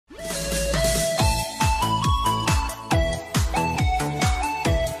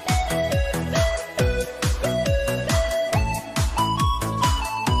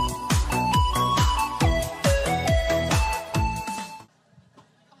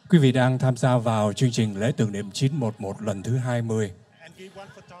Quý vị đang tham gia vào chương trình lễ tưởng niệm 911 lần thứ 20.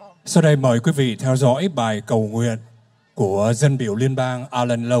 Sau đây mời quý vị theo dõi bài cầu nguyện của dân biểu liên bang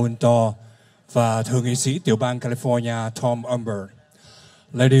Alan Lowenthal và thượng nghị sĩ tiểu bang California Tom Umber.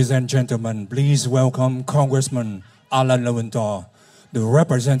 Ladies and gentlemen, please welcome Congressman Alan Lowenthal, the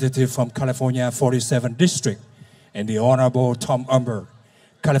representative from California 47th District, and the Honorable Tom Umber,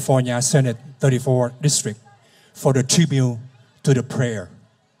 California Senate 34th District, for the tribute to the prayer.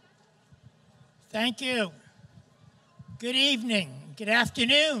 Thank you. Good evening. Good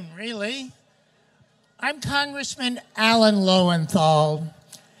afternoon, really. I'm Congressman Alan Lowenthal,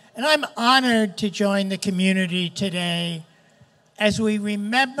 and I'm honored to join the community today as we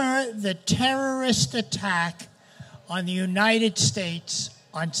remember the terrorist attack on the United States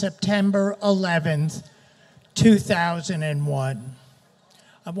on September 11th, 2001.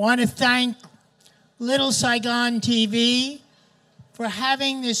 I want to thank Little Saigon TV for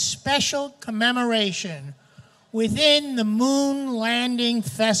having this special commemoration within the Moon Landing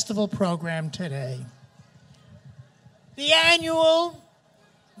Festival program today. The annual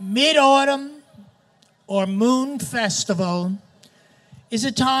Mid-Autumn or Moon Festival is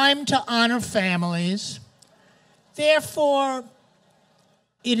a time to honor families. Therefore,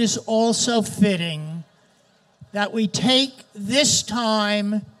 it is also fitting that we take this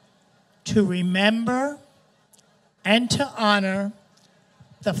time to remember and to honor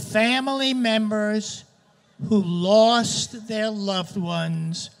the family members who lost their loved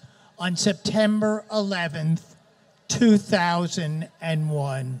ones on September 11th,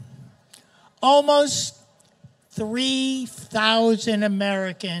 2001. Almost 3,000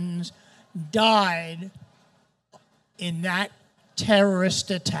 Americans died in that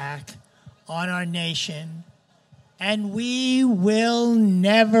terrorist attack on our nation, and we will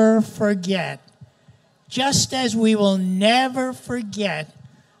never forget, just as we will never forget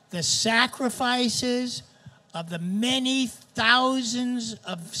the sacrifices of the many thousands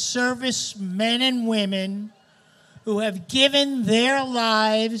of servicemen and women who have given their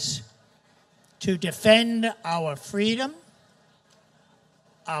lives to defend our freedom,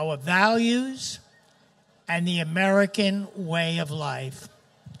 our values, and the American way of life.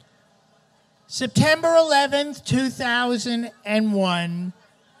 September 11th, 2001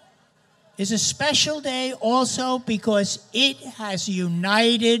 is a special day also because it has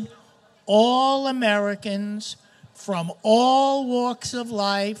united all Americans from all walks of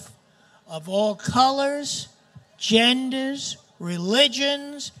life, of all colors, genders,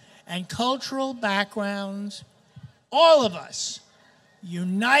 religions, and cultural backgrounds, all of us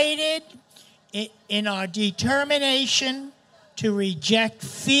united in our determination to reject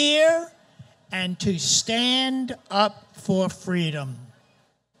fear and to stand up for freedom.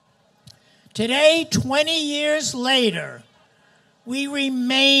 Today, 20 years later, we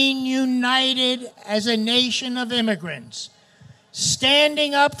remain united as a nation of immigrants,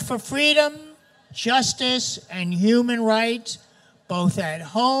 standing up for freedom, justice, and human rights, both at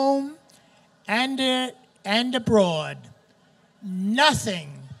home and abroad. Nothing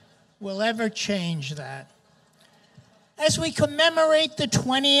will ever change that. As we commemorate the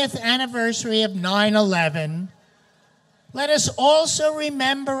 20th anniversary of 9/11, let us also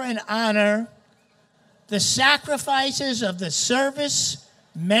remember and honor the sacrifices of the service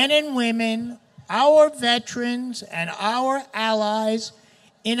men and women, our veterans, and our allies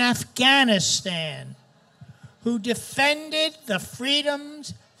in Afghanistan, who defended the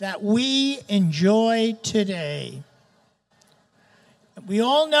freedoms that we enjoy today. We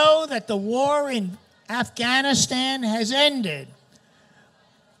all know that the war in Afghanistan has ended.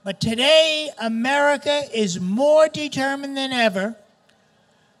 But today, America is more determined than ever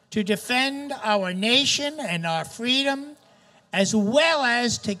to defend our nation and our freedom, as well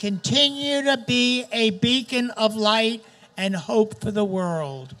as to continue to be a beacon of light and hope for the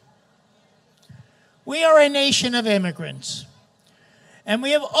world. We are a nation of immigrants, and we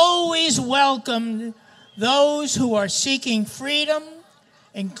have always welcomed those who are seeking freedom,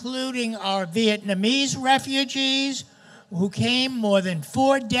 including our Vietnamese refugees who came more than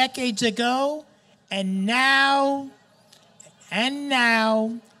 4 decades ago, and now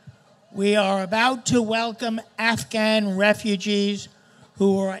we are about to welcome Afghan refugees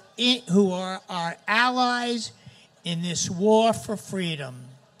who are our allies in this war for freedom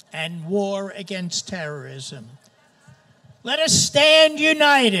and war against terrorism. Let us stand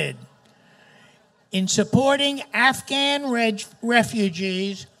united in supporting Afghan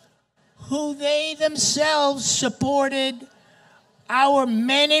refugees who they themselves supported our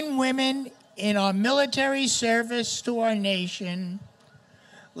men and women in our military service to our nation.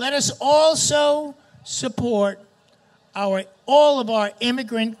 Let us also support all of our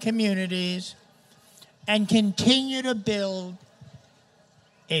immigrant communities and continue to build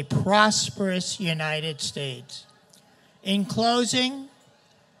a prosperous United States. In closing,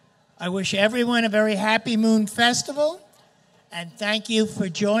 I wish everyone a very happy Moon Festival, and thank you for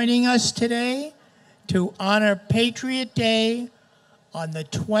joining us today to honor Patriot Day on the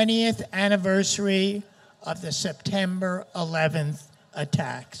 20th anniversary of the September 11th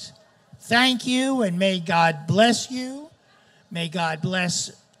attacks. Thank you, and may God bless you. May God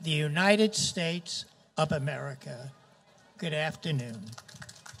bless the United States of America. Good afternoon.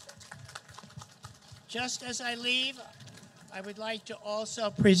 Just as I leave, I would like to also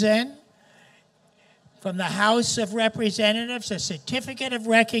present from the House of Representatives a certificate of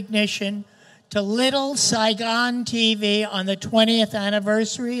recognition to Little Saigon TV on the 20th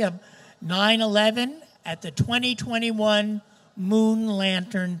anniversary of 9/11 at the 2021 Moon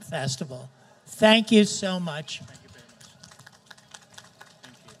Lantern Festival. Thank you so much. Thank you very much.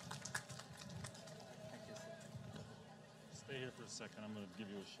 Thank you. Stay here for a second. I'm going to give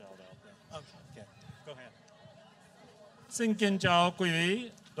you a shout out there. Okay, Go ahead. Xin kính chào quý vị.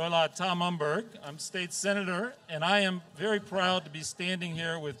 Tôi là Tom Umberg. I'm state senator, and I am very proud to be standing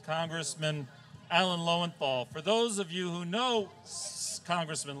here with Congressman Alan Lowenthal. For those of you who know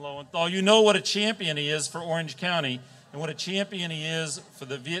Congressman Lowenthal, you know what a champion he is for Orange County and what a champion he is for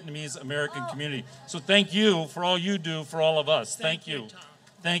the Vietnamese American community. So thank you for all you do for all of us. Thank you. Tom.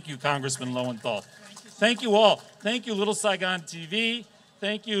 Thank you, Congressman Lowenthal. Thank you all. Thank you, Little Saigon TV.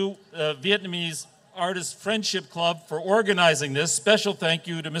 Thank you, Vietnamese Artist Friendship Club, for organizing this. Special thank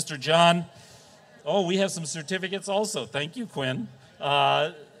you to Mr. John. Oh, we have some certificates also. Thank you, Quinn.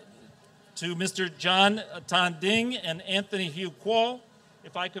 To Mr. John Tan Ding and Anthony Hugh Kuo,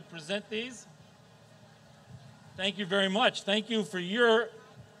 if I could present these. Thank you very much. Thank you for your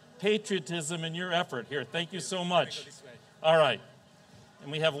patriotism and your effort here. Thank you so much. All right.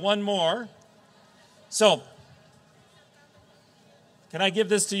 And we have one more. So, can I give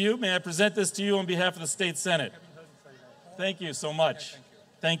this to you? May I present this to you on behalf of the State Senate? Thank you so much.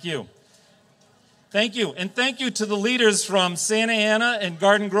 Thank you. Thank you. And thank you to the leaders from Santa Ana and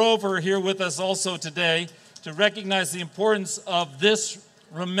Garden Grove who are here with us also today to recognize the importance of this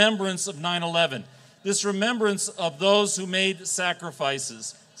remembrance of 9/11, this remembrance of those who made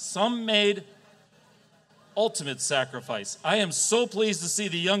sacrifices. Some made ultimate sacrifice. I am so pleased to see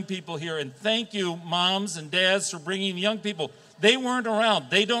the young people here, and thank you, moms and dads, for bringing young people. They weren't around.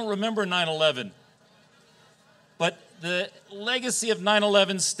 They don't remember 9/11. But the legacy of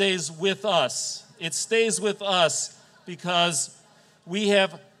 9/11 stays with us. It stays with us because we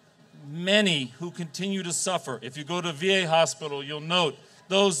have many who continue to suffer. If you go to a VA hospital, you'll note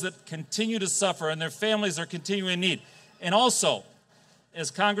those that continue to suffer and their families are continuing in need. And also, as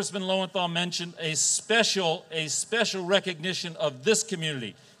Congressman Lowenthal mentioned, a special recognition of this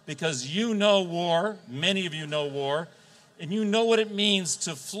community, because you know war, many of you know war, and you know what it means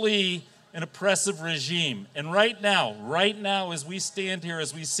to flee an oppressive regime. And right now, as we stand here,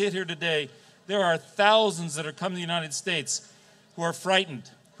 as we sit here today, there are thousands that are coming to the United States who are frightened,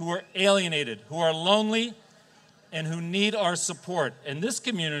 who are alienated, who are lonely, and who need our support. And this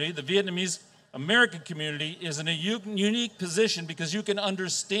community, the Vietnamese American community, is in a unique position because you can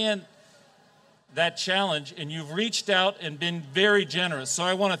understand that challenge, and you've reached out and been very generous. So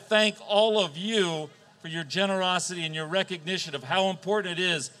I want to thank all of you for your generosity and your recognition of how important it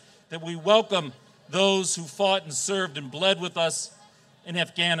is that we welcome those who fought and served and bled with us in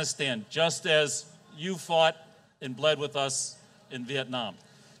Afghanistan, just as you fought and bled with us in Vietnam.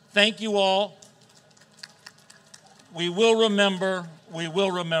 Thank you all. We will remember. We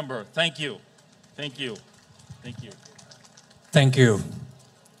will remember. Thank you. Thank you. Thank you. Thank you.